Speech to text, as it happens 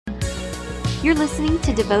You're listening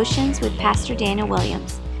to Devotions with Pastor Daniel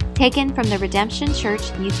Williams, taken from the Redemption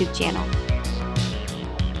Church YouTube channel.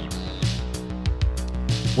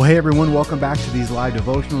 Well, hey everyone, welcome back to these live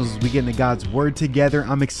devotionals as we get into God's Word together.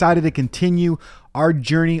 I'm excited to continue our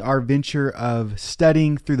journey, our venture of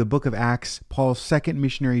studying through the book of Acts, Paul's second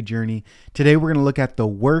missionary journey. Today we're going to look at the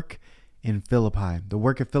work in Philippi, the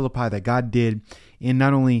work of Philippi that God did in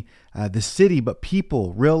not only the city, but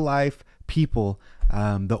people, real life people.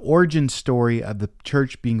 The origin story of the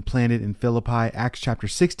church being planted in Philippi, Acts chapter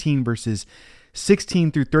 16, verses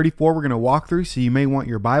 16 through 34, we're going to walk through, so you may want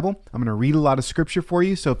your Bible. I'm going to read a lot of scripture for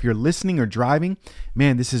you, so if you're listening or driving,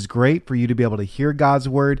 man, this is great for you to be able to hear God's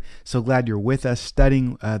Word. So glad you're with us,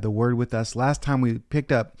 studying the Word with us. Last time we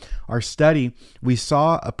picked up our study, we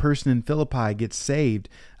saw a person in Philippi get saved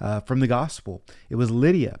from the gospel. It was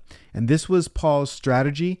Lydia, and this was Paul's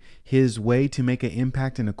strategy, his way to make an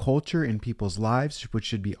impact in a culture, in people's lives, which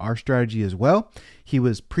should be our strategy as well. He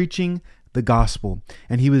was preaching the gospel,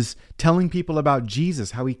 and he was telling people about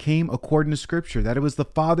Jesus, how he came according to scripture, that it was the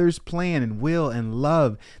Father's plan and will and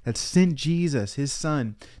love that sent Jesus, his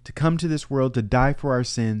son, to come to this world to die for our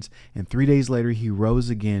sins, and 3 days later he rose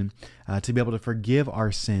again to be able to forgive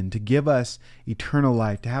our sin, to give us eternal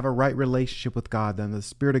life, to have a right relationship with God, then the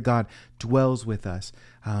Spirit of God dwells with us.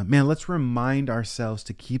 Man, let's remind ourselves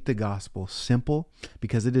to keep the gospel simple,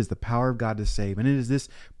 because it is the power of God to save. And it is this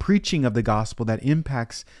preaching of the gospel that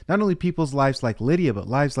impacts not only people's lives like Lydia, but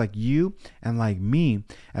lives like you and like me,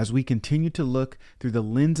 as we continue to look through the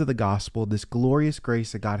lens of the gospel, this glorious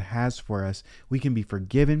grace that God has for us. We can be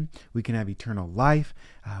forgiven. We can have eternal life.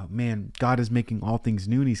 Man, God is making all things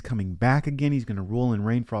new, and he's coming back again. He's going to rule and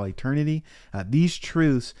reign for all eternity. These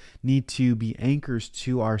truths need to be anchors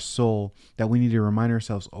to our soul that we need to remind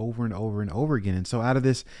ourselves over and over and over again. And so out of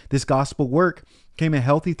this gospel work came a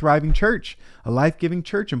healthy, thriving church, a life-giving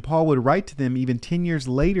church. And Paul would write to them even 10 years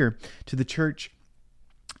later to the church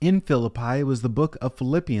in Philippi. It was the book of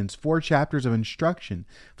Philippians, 4 chapters of instruction.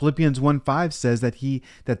 Philippians 1:5 says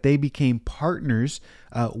that they became partners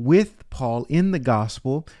with Paul in the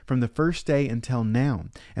gospel from the first day until now.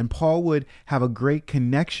 And Paul would have a great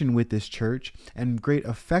connection with this church and great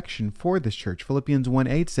affection for this church. Philippians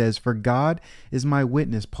 1:8 says, "For God is my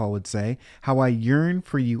witness," Paul would say, "how I yearn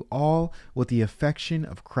for you all with the affection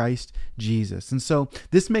of Christ Jesus." And so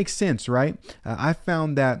this makes sense, right? I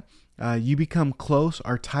found that you become close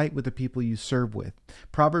or tight with the people you serve with.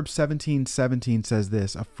 Proverbs 17:17 says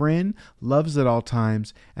this: "A friend loves at all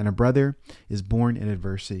times, and a brother is born in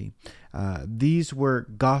adversity." These were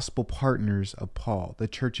gospel partners of Paul, the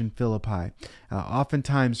church in Philippi.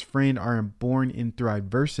 Oftentimes, friends are born in through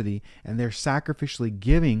adversity, and they're sacrificially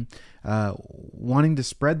giving, wanting to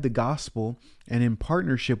spread the gospel and in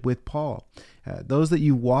partnership with Paul. Those that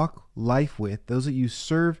you walk life with, those that you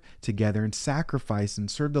serve together and sacrifice and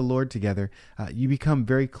serve the Lord together, you become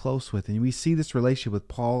very close with. And we see this relationship with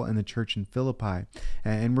Paul and the church in Philippi.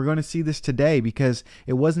 And we're going to see this today, because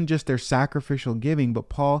it wasn't just their sacrificial giving, but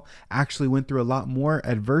Paul actually went through a lot more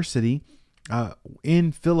adversity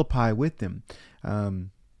in Philippi with them.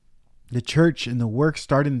 The church and the work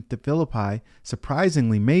started in Philippi,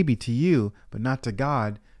 surprisingly, maybe to you, but not to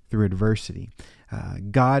God, through adversity.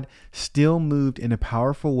 God still moved in a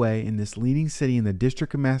powerful way in this leading city in the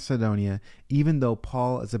district of Macedonia, even though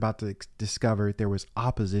Paul is about to discover there was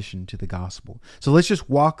opposition to the gospel. So let's just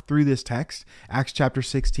walk through this text, Acts chapter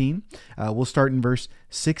 16. We'll start in verse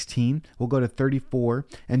 16. We'll go to 34.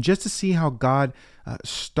 And just to see how God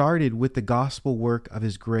started with the gospel work of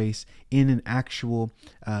his grace in an actual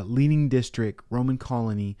leading district, Roman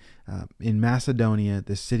colony in Macedonia,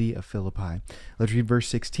 the city of Philippi. Let's read verse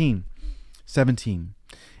 17.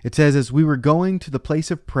 It says, "As we were going to the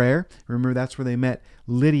place of prayer," remember that's where they met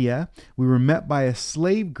Lydia, "we were met by a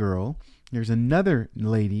slave girl." There's another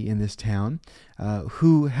lady in this town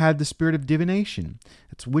who had the spirit of divination.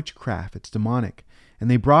 It's witchcraft. It's demonic.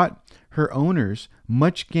 And they brought her owners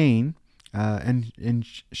much gain, and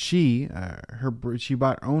she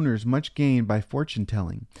brought owners much gain by fortune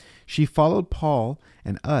telling. She followed Paul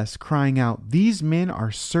and us, crying out, "These men are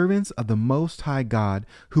servants of the Most High God,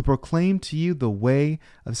 who proclaim to you the way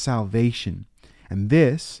of salvation." And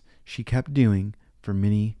this she kept doing for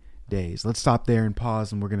many days. Let's stop there and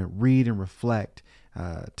pause, and we're going to read and reflect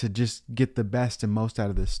to just get the best and most out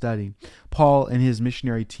of this study. Paul and his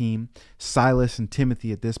missionary team, Silas and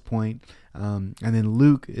Timothy at this point, and then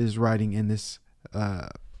Luke is writing in this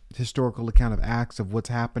historical account of Acts of what's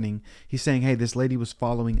happening. He's saying, hey, this lady was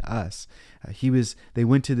following us. They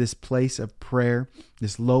went to this place of prayer,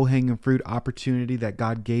 this low-hanging fruit opportunity that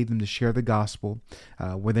God gave them to share the gospel,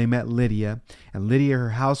 where they met Lydia. And Lydia, her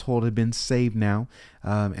household had been saved now,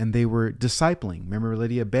 and they were discipling. Remember,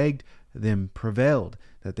 Lydia begged them, prevailed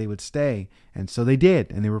that they would stay. And so they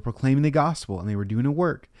did, and they were proclaiming the gospel, and they were doing a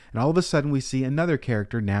work. And all of a sudden, we see another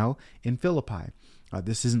character now in Philippi.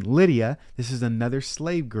 This isn't Lydia. This is another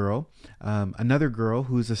slave girl, another girl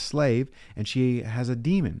who's a slave, and she has a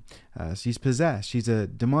demon. She's possessed. She's a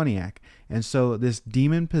demoniac. And so this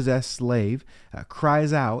demon-possessed slave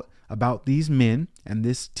cries out about these men and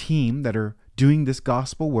this team that are doing this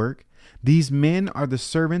gospel work. These men are the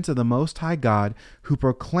servants of the Most High God who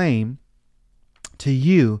proclaim to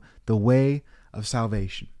you the way of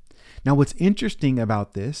salvation. Now, what's interesting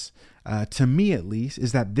about this, to me at least,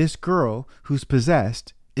 is that this girl who's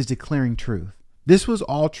possessed is declaring truth. This was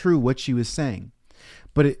all true, what she was saying.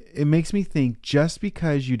 But it makes me think just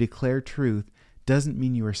because you declare truth doesn't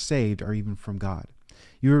mean you are saved or even from God.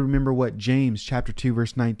 You remember what James chapter 2,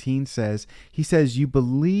 verse 19 says. He says, you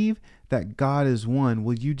believe that God is one.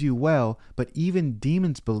 Well, you do well, but even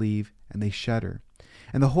demons believe and they shudder.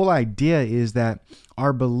 And the whole idea is that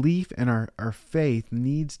our belief and our faith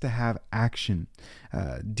needs to have action.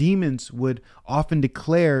 Demons would often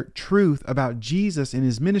declare truth about Jesus in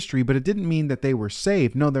his ministry, but it didn't mean that they were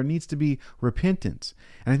saved. No, there needs to be repentance.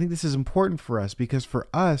 And I think this is important for us because for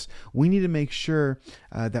us, we need to make sure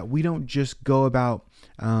that we don't just go about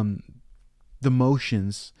the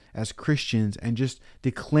motions as Christians and just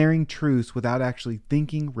declaring truths without actually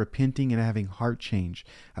thinking, repenting, and having heart change.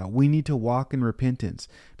 We need to walk in repentance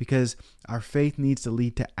because our faith needs to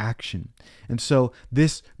lead to action. And so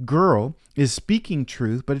this girl is speaking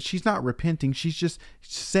truth, but she's not repenting. She's just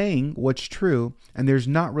saying what's true, and there's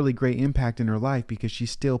not really great impact in her life because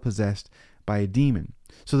she's still possessed by a demon.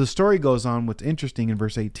 So the story goes on. What's interesting in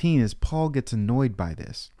verse 18 is Paul gets annoyed by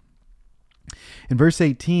this. In verse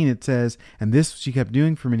 18, it says, and this she kept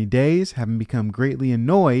doing for many days, having become greatly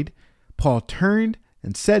annoyed. Paul turned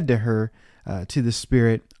and said to her, to the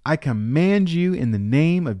spirit, I command you in the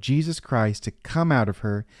name of Jesus Christ to come out of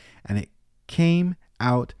her. And it came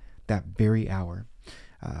out that very hour.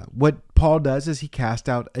 What Paul does is he cast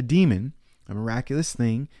out a demon, a miraculous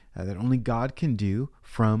thing that only God can do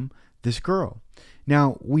from this girl.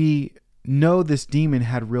 Now, we know this demon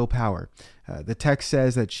had real power. The text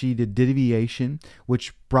says that she did divination,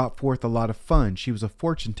 which brought forth a lot of fun. She was a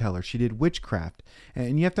fortune teller. She did witchcraft.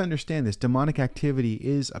 And you have to understand this. Demonic activity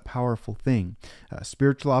is a powerful thing.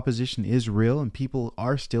 Spiritual opposition is real and people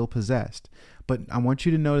are still possessed. But I want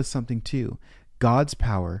you to notice something too. God's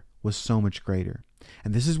power was so much greater.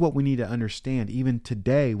 And this is what we need to understand even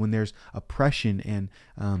today when there's oppression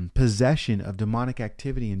and possession of demonic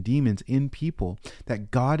activity and demons in people,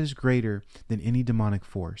 that God is greater than any demonic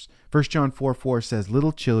force. 1 John 4:4 says,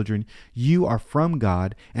 little children, you are from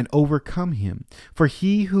God and overcome him. For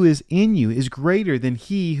he who is in you is greater than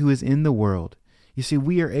he who is in the world. You see,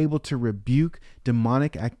 we are able to rebuke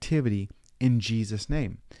demonic activity in Jesus'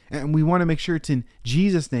 name. And we want to make sure it's in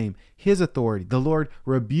Jesus' name, his authority. The Lord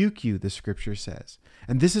rebuke you, the scripture says.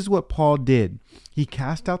 And this is what Paul did. He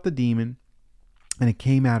cast out the demon and it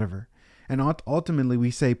came out of her. And ultimately we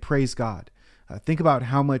say, praise God. Think about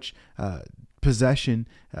how much possession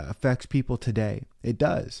affects people today. It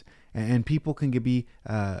does. And people can be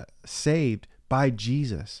saved by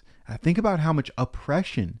Jesus. Think about how much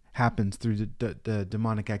oppression happens through the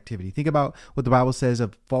demonic activity. Think about what the Bible says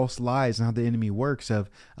of false lies and how the enemy works, of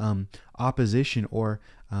opposition or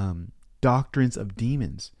doctrines of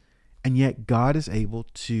demons. And yet God is able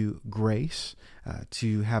to grace,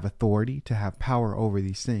 to have authority, to have power over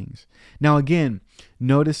these things. Now again,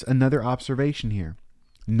 notice another observation here.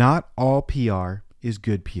 Not all PR is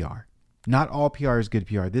good PR. Not all PR is good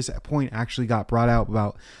PR. This point actually got brought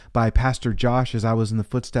out by Pastor Josh as I was in the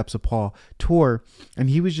Footsteps of Paul tour, and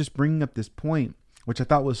he was just bringing up this point, which I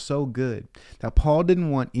thought was so good, that Paul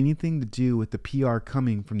didn't want anything to do with the PR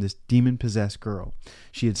coming from this demon-possessed girl.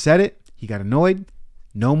 She had said it. He got annoyed.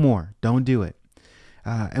 No more. Don't do it.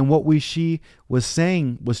 And what she was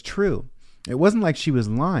saying was true. It wasn't like she was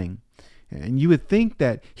lying. And you would think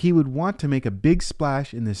that he would want to make a big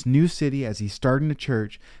splash in this new city as he's starting a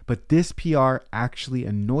church, but this PR actually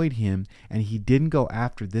annoyed him and he didn't go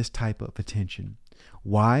after this type of attention.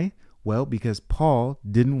 Why? Well, because Paul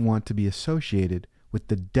didn't want to be associated with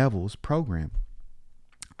the devil's program.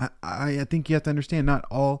 I think you have to understand, not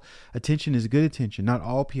all attention is good attention. Not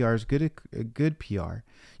all PR is good PR.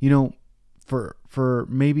 You know, for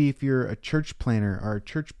maybe if you're a church planner or a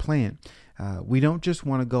church plant, we don't just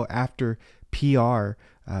want to go after PR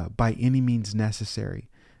by any means necessary.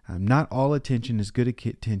 Not all attention is good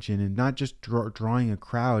attention, and not just drawing a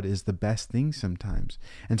crowd is the best thing sometimes.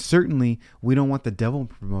 And certainly we don't want the devil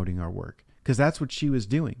promoting our work, because that's what she was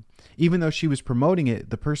doing. Even though she was promoting it,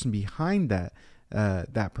 the person behind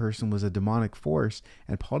that person was a demonic force,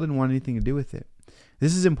 and Paul didn't want anything to do with it.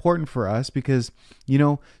 This is important for us because,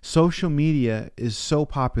 social media is so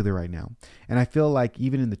popular right now. And I feel like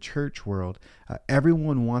even in the church world,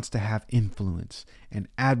 everyone wants to have influence and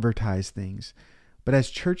advertise things. But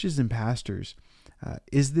as churches and pastors,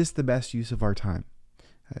 is this the best use of our time?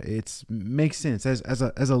 It makes sense. As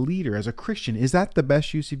a leader, as a Christian, is that the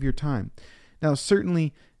best use of your time? Now,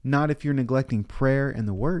 certainly not if you're neglecting prayer and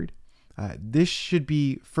the word. This should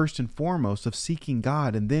be first and foremost of seeking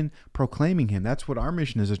God and then proclaiming him. That's what our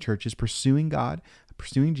mission as a church is: pursuing God,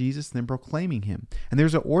 pursuing Jesus, and then proclaiming him. And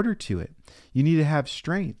there's an order to it. You need to have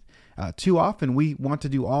strength. Too often we want to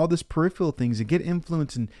do all this peripheral things and get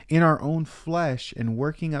influence in our own flesh and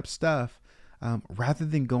working up stuff rather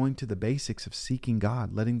than going to the basics of seeking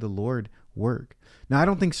God, letting the Lord work. Now, I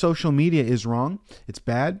don't think social media is wrong. It's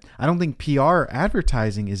bad. I don't think PR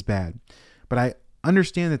advertising is bad. But I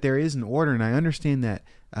understand that there is an order, and I understand that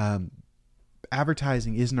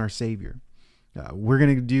advertising isn't our savior. We're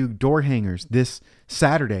going to do door hangers this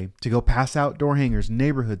Saturday to go pass out door hangers in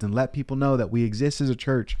neighborhoods and let people know that we exist as a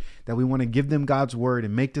church, that we want to give them God's word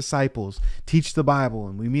and make disciples, teach the Bible,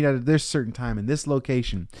 and we meet at this certain time in this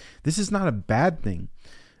location. This is not a bad thing.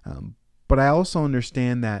 But I also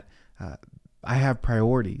understand that I have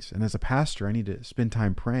priorities. And as a pastor, I need to spend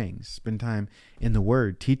time praying, spend time in the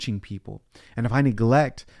word, teaching people. And if I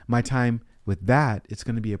neglect my time with that, it's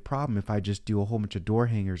going to be a problem if I just do a whole bunch of door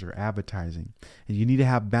hangers or advertising. And you need to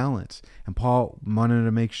have balance. And Paul wanted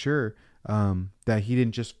to make sure that he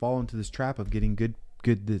didn't just fall into this trap of getting good.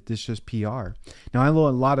 This just PR. Now, I know a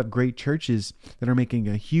lot of great churches that are making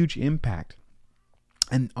a huge impact.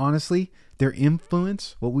 And honestly, their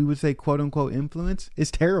influence, what we would say, quote unquote, influence,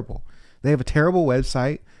 is terrible. They have a terrible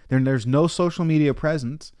website. There's no social media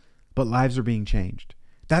presence, but lives are being changed.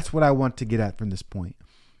 That's what I want to get at from this point.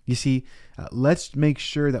 You see, let's make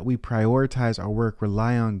sure that we prioritize our work,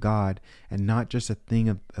 rely on God, and not just a thing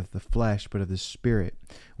of the flesh, but of the Spirit.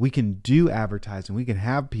 We can do advertising, we can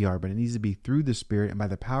have PR, but it needs to be through the Spirit, and by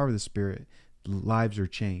the power of the Spirit, lives are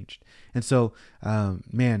changed. And so,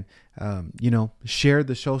 share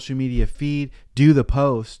the social media feed, do the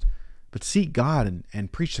post, but seek God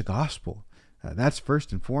and preach the gospel. That's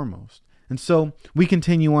first and foremost. And so we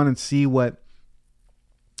continue on and see what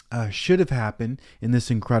should have happened in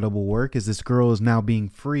this incredible work as this girl is now being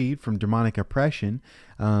freed from demonic oppression.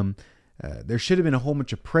 There should have been a whole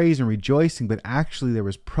bunch of praise and rejoicing, but actually there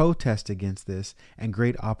was protest against this and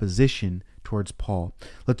great opposition towards Paul.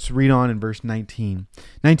 Let's read on in verse 19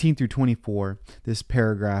 through 24, this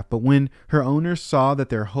paragraph. But when her owners saw that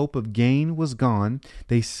their hope of gain was gone,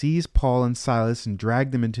 they seized Paul and Silas and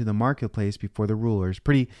dragged them into the marketplace before the rulers.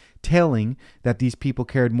 Pretty telling that these people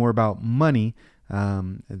cared more about money,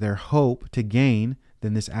 their hope to gain,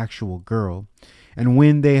 than this actual girl. And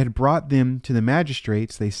when they had brought them to the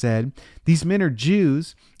magistrates, they said, "These men are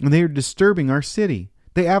Jews, and they are disturbing our city.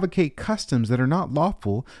 They advocate customs that are not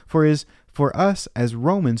lawful for us as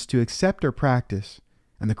Romans to accept or practice."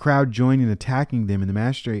 And the crowd joined in attacking them, and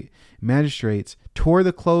the magistrates tore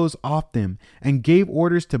the clothes off them and gave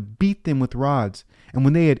orders to beat them with rods. And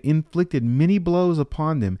when they had inflicted many blows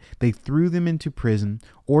upon them, they threw them into prison,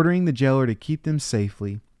 ordering the jailer to keep them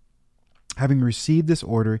safely. Having received this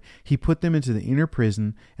order, he put them into the inner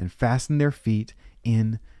prison and fastened their feet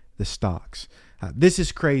in the stocks. This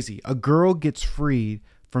is crazy. A girl gets freed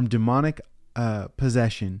from demonic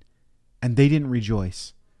possession, and they didn't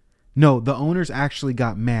rejoice. No, the owners actually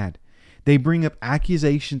got mad. They bring up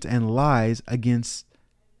accusations and lies against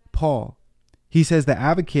Paul. He says they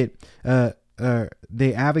advocate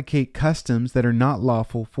customs that are not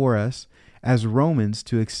lawful for us as Romans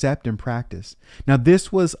to accept and practice. Now,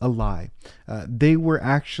 this was a lie. They were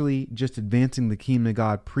actually just advancing the kingdom of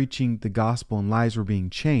God, preaching the gospel, and lives were being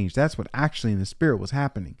changed. That's what actually in the spirit was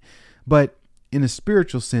happening. But in a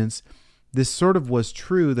spiritual sense, this sort of was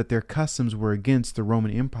true that their customs were against the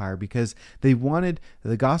Roman Empire, because they wanted,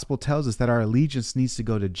 the gospel tells us that our allegiance needs to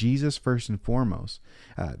go to Jesus first and foremost.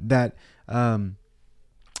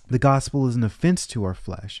 The gospel is an offense to our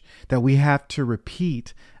flesh, that we have to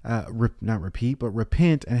repeat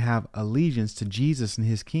repent and have allegiance to Jesus and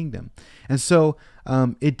his kingdom. And so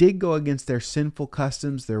it did go against their sinful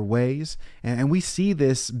customs, their ways. And we see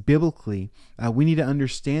this biblically. We need to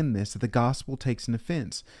understand this, that the gospel takes an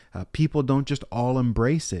offense. People don't just all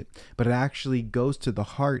embrace it, but it actually goes to the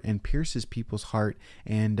heart and pierces people's heart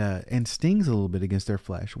and stings a little bit against their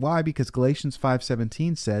flesh. Why? Because Galatians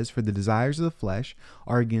 5:17 says, "For the desires of the flesh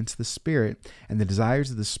are against the spirit, and the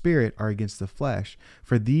desires of the spirit are against the flesh.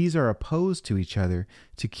 For these are opposed to each other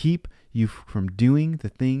to keep you from doing the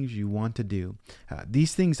things you want to do."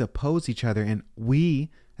 These things oppose each other, and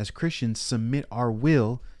we as Christians submit our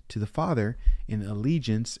will to the Father in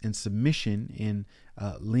allegiance and submission, in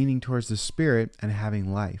leaning towards the Spirit and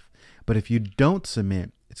having life. But if you don't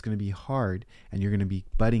submit, it's going to be hard, and you're going to be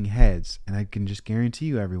butting heads. And I can just guarantee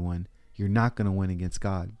you, everyone, you're not going to win against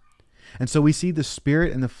God. And so we see the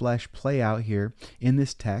spirit and the flesh play out here in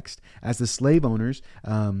this text as the slave owners,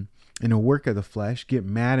 in a work of the flesh, get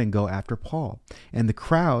mad and go after Paul. And the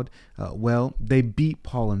crowd, they beat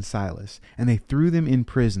Paul and Silas, and they threw them in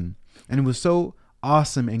prison. And it was so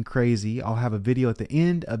awesome and crazy. I'll have a video at the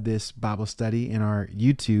end of this Bible study in our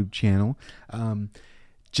YouTube channel,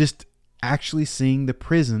 just actually seeing the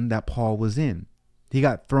prison that Paul was in. He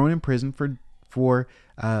got thrown in prison for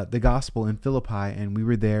the gospel in Philippi, and we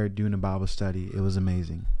were there doing a Bible study. It was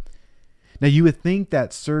amazing. Now, you would think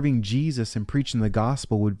that serving Jesus and preaching the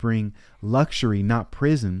gospel would bring luxury, not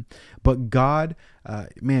prison. But God,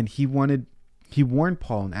 he warned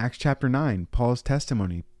Paul in Acts chapter 9, Paul's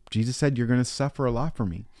testimony. Jesus said, "You're going to suffer a lot for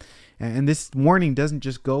me." And this warning doesn't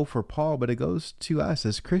just go for Paul, but it goes to us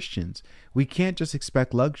as Christians. We can't just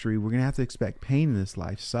expect luxury. We're going to have to expect pain in this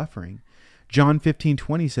life, suffering. John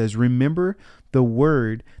 15:20 says, "Remember the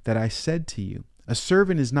word that I said to you. A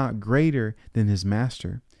servant is not greater than his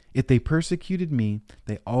master. If they persecuted me,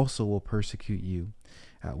 they also will persecute you."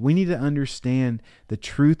 We need to understand the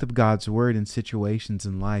truth of God's word in situations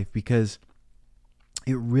in life, because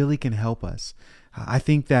it really can help us. I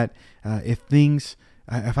think that if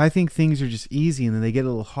I think things are just easy and then they get a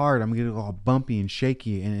little hard, I'm going to get all bumpy and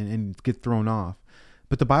shaky and get thrown off.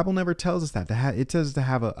 But the Bible never tells us that. It tells us to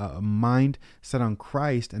have a mind set on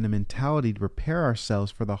Christ and a mentality to prepare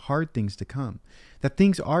ourselves for the hard things to come. That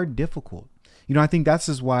things are difficult. I think that's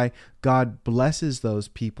just why God blesses those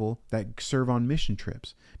people that serve on mission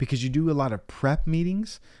trips, because you do a lot of prep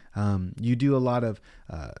meetings. You do a lot of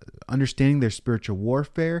understanding their spiritual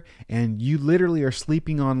warfare, and you literally are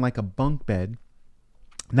sleeping on like a bunk bed,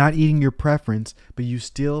 not eating your preference, but you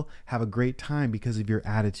still have a great time because of your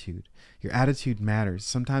attitude. Your attitude matters.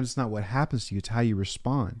 Sometimes it's not what happens to you, it's how you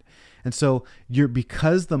respond. And so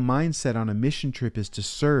because the mindset on a mission trip is to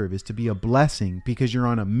serve, is to be a blessing, because you're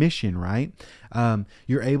on a mission, right?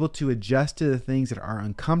 You're able to adjust to the things that are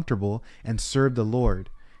uncomfortable and serve the Lord.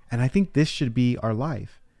 And I think this should be our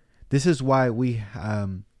life. This is why we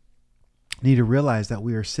need to realize that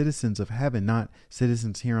we are citizens of heaven, not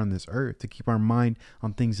citizens here on this earth, to keep our mind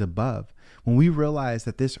on things above. When we realize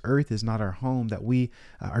that this earth is not our home, that we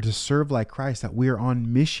are to serve like Christ, that we are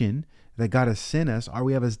on mission, that God has sent us, or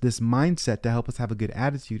we have this mindset to help us have a good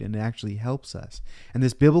attitude, and it actually helps us. And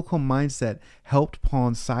this biblical mindset helped Paul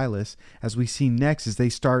and Silas, as we see next, as they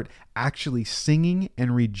start actually singing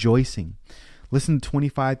and rejoicing. Listen to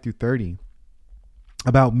 25 through 30.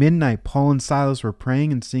 About midnight, Paul and Silas were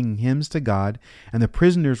praying and singing hymns to God, and the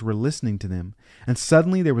prisoners were listening to them. And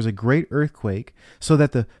suddenly there was a great earthquake, so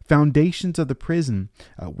that the foundations of the prison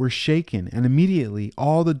were shaken, and immediately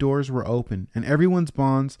all the doors were open, and everyone's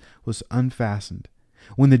bonds was unfastened.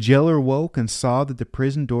 When the jailer woke and saw that the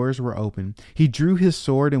prison doors were open, he drew his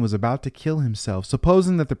sword and was about to kill himself,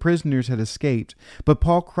 supposing that the prisoners had escaped. But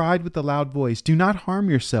Paul cried with a loud voice, "Do not harm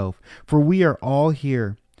yourself, for we are all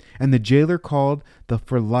here." And the jailer called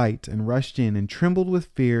for light and rushed in, and trembled with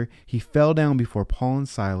fear. He fell down before Paul and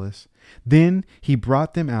Silas. Then he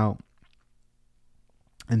brought them out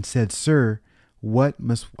and said, "Sir, what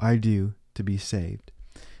must I do to be saved?"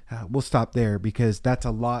 We'll stop there, because that's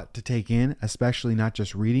a lot to take in, especially not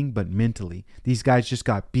just reading, but mentally. These guys just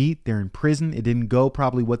got beat. They're in prison. It didn't go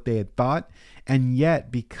probably what they had thought. And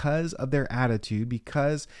yet, because of their attitude,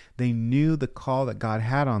 because they knew the call that God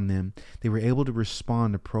had on them, they were able to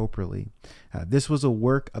respond appropriately. This was a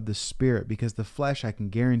work of the Spirit, because the flesh, I can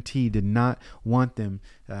guarantee, did not want them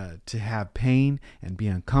to have pain and be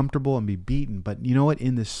uncomfortable and be beaten. But you know what?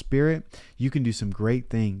 In the Spirit, you can do some great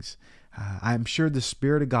things. I'm sure the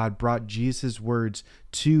Spirit of God brought Jesus' words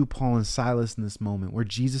to Paul and Silas in this moment, where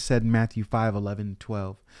Jesus said in Matthew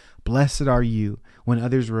 5:11-12, Blessed are you when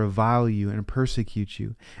others revile you and persecute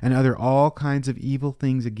you and utter all kinds of evil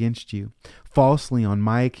things against you, falsely on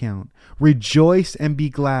my account. Rejoice and be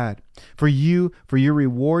glad, for your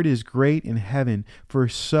reward is great in heaven, for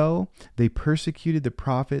so they persecuted the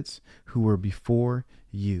prophets who were before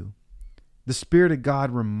you. The Spirit of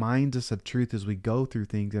God reminds us of truth as we go through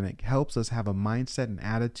things, and it helps us have a mindset and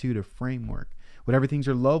attitude, a framework. Whatever things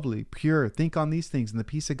are lovely, pure, think on these things, and the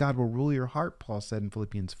peace of God will rule your heart, Paul said in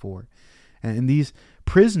Philippians 4. And these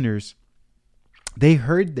prisoners, they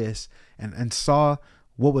heard this and saw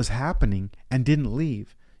what was happening and didn't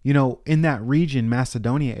leave. You know, in that region,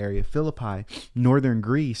 Macedonia area, Philippi, northern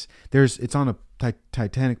Greece, it's on a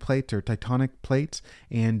tectonic plates,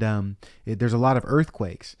 and there's a lot of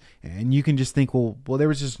earthquakes. And you can just think, well, there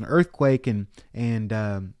was just an earthquake, and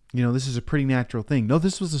this is a pretty natural thing. No,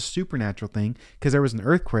 this was a supernatural thing, because there was an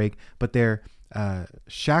earthquake, but their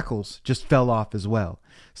shackles just fell off as well.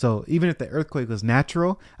 So even if the earthquake was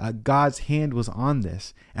natural, God's hand was on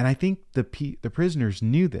this. And I think the prisoners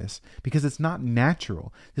knew this, because it's not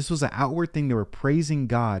natural. This was an outward thing. They were praising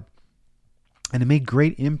God, and it made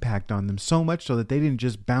great impact on them, so much so that they didn't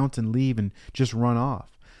just bounce and leave and just run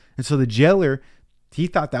off. And so the jailer, he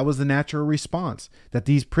thought that was the natural response, that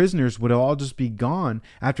these prisoners would all just be gone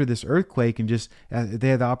after this earthquake, and just they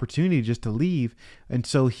had the opportunity just to leave. And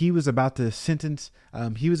so he was about to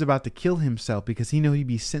kill himself, because he knew he'd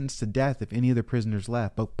be sentenced to death if any of the prisoners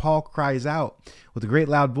left. But Paul cries out with a great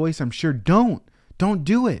loud voice, I'm sure, don't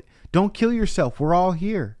do it. Don't kill yourself. We're all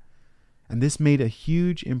here. And this made a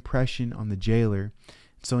huge impression on the jailer.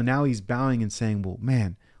 So now he's bowing and saying, well,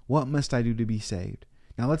 man, what must I do to be saved?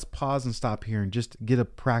 Now let's pause and stop here and just get a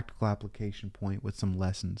practical application point with some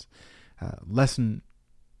lessons. Lesson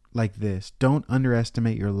like this: don't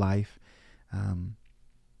underestimate your life and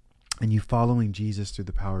you following Jesus through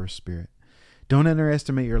the power of Spirit. Don't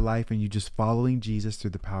underestimate your life and you just following Jesus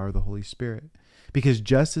through the power of the Holy Spirit. Because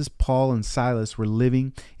just as Paul and Silas were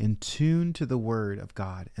living in tune to the Word of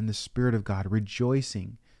God and the Spirit of God,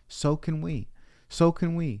 rejoicing, so can we. So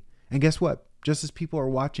can we. And guess what? Just as people are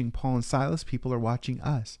watching Paul and Silas, people are watching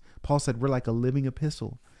us. Paul said we're like a living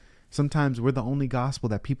epistle. Sometimes we're the only gospel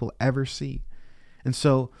that people ever see. And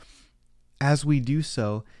so as we do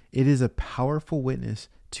so, it is a powerful witness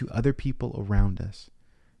to other people around us.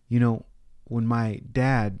 You know, when my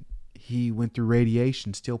dad, he went through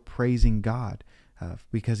radiation, still praising God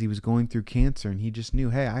because he was going through cancer, and he just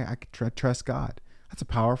knew, hey, I could trust God. That's a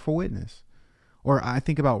powerful witness. Or I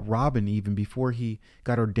think about Robin, even before he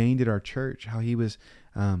got ordained at our church, how he was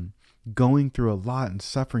going through a lot and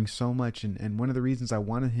suffering so much. And one of the reasons I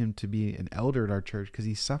wanted him to be an elder at our church, because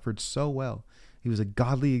he suffered so well. He was a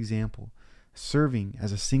godly example, serving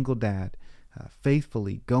as a single dad,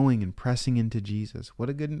 faithfully going and pressing into Jesus. What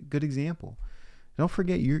a good example. Don't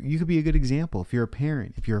forget, you could be a good example if you're a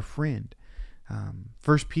parent, if you're a friend.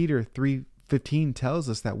 1 Peter 3:15 tells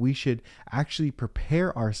us that we should actually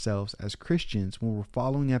prepare ourselves as Christians when we're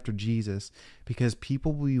following after Jesus, because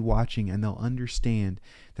people will be watching and they'll understand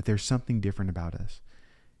that there's something different about us.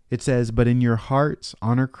 It says, but in your hearts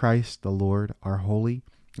honor Christ the Lord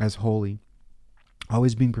as holy,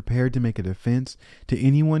 always being prepared to make a defense to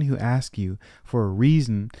anyone who asks you for a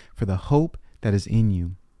reason for the hope that is in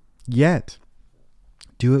you. Yet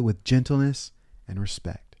do it with gentleness and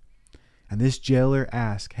respect. And this jailer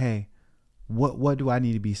asked, hey, what do I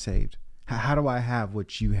need to be saved? How do I have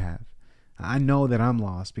what you have? I know that I'm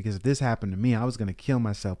lost, because if this happened to me, I was going to kill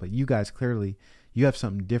myself. But you guys, clearly, you have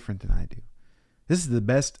something different than I do. This is the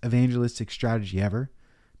best evangelistic strategy ever.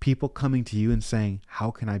 People coming to you and saying, how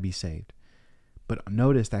can I be saved? But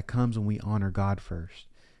notice that comes when we honor God first.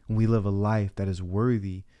 When we live a life that is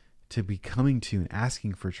worthy to be coming to and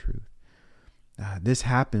asking for truth. This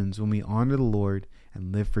happens when we honor the Lord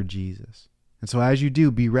and live for Jesus. And so as you do,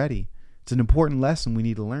 be ready. It's an important lesson we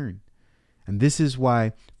need to learn. And this is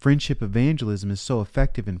why friendship evangelism is so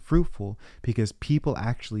effective and fruitful, because people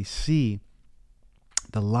actually see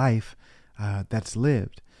the life that's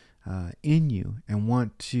lived in you and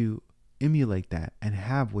want to emulate that and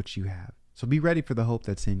have what you have. So be ready for the hope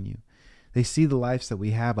that's in you. They see the lives that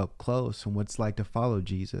we have up close and what it's like to follow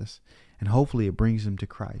Jesus. And hopefully it brings them to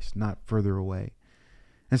Christ, not further away.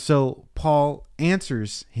 And so Paul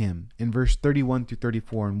answers him in verse 31 through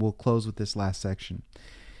 34, and we'll close with this last section.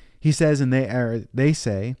 He says, and they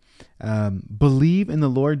say, believe in the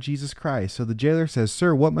Lord Jesus Christ. So the jailer says,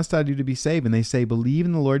 sir, what must I do to be saved? And they say, believe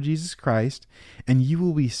in the Lord Jesus Christ, and you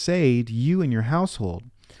will be saved, you and your household.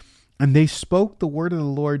 And they spoke the word of the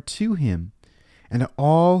Lord to him and to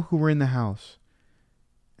all who were in the house.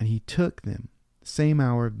 And he took them the same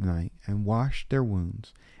hour of the night and washed their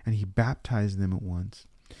wounds, and he baptized them at once.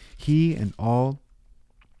 he and all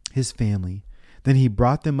his family. Then he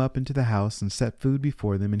brought them up into the house and set food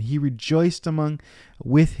before them, and he rejoiced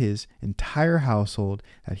with his entire household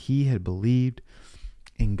that he had believed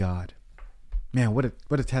in God. Man, what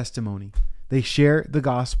a testimony. They share the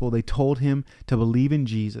gospel. They told him to believe in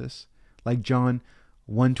Jesus. Like John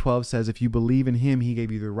 1:12 says, if you believe in him, he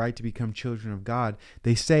gave you the right to become children of God.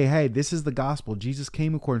 They say, hey, this is the gospel. Jesus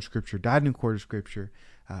came according to Scripture, died in accordance to Scripture.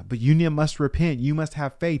 But you must repent. You must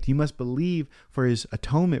have faith. You must believe for his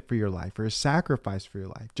atonement for your life, for his sacrifice for your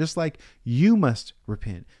life. Just like you must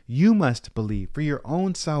repent. You must believe for your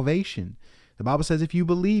own salvation. The Bible says if you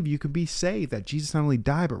believe, you can be saved, that Jesus not only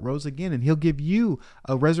died, but rose again, and he'll give you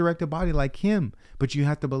a resurrected body like him. But you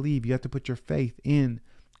have to believe. You have to put your faith in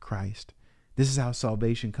Christ. This is how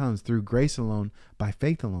salvation comes, through grace alone, by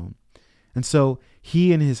faith alone. And so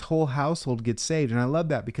he and his whole household get saved. And I love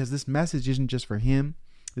that, because this message isn't just for him.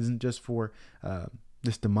 It isn't just for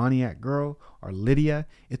this demoniac girl or Lydia.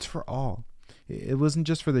 It's for all. It wasn't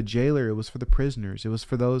just for the jailer. It was for the prisoners. It was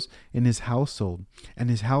for those in his household. And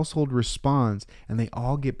his household responds, and they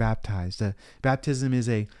all get baptized. Baptism is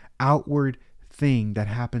an outward thing that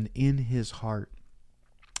happened in his heart.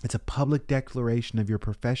 It's a public declaration of your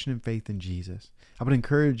profession and faith in Jesus. I would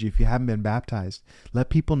encourage you, if you haven't been baptized, let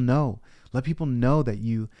people know. Let people know that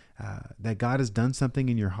that God has done something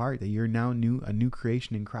in your heart, that you're now a new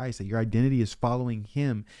creation in Christ, that your identity is following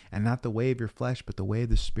him and not the way of your flesh, but the way of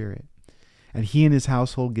the Spirit. And he and his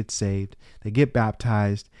household get saved. They get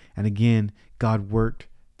baptized. And again, God worked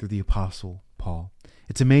through the Apostle Paul.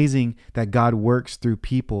 It's amazing that God works through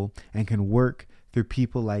people and can work through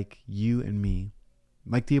people like you and me,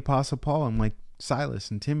 like the Apostle Paul and like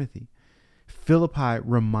Silas and Timothy. Philippi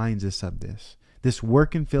reminds us of this. This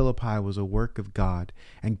work in Philippi was a work of God,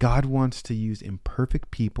 and God wants to use imperfect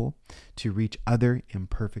people to reach other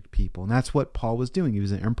imperfect people. And that's what Paul was doing. He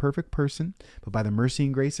was an imperfect person, but by the mercy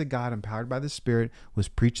and grace of God, empowered by the Spirit, was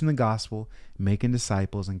preaching the gospel, making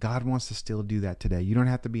disciples, and God wants to still do that today. You don't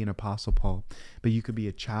have to be an Apostle Paul, but you could be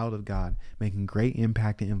a child of God, making great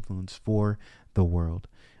impact and influence for the world.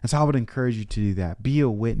 And so I would encourage you to do that. Be a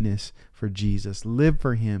witness for Jesus. Live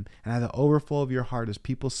for him. And out of the overflow of your heart, as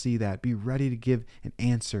people see that, be ready to give an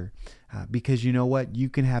answer. Because you know what? You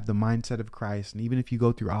can have the mindset of Christ. And even if you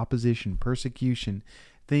go through opposition, persecution,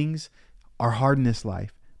 things are hard in this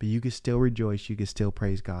life, but you can still rejoice. You can still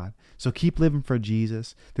praise God. So keep living for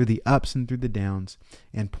Jesus through the ups and through the downs,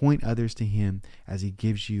 and point others to him as he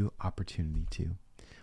gives you opportunity to.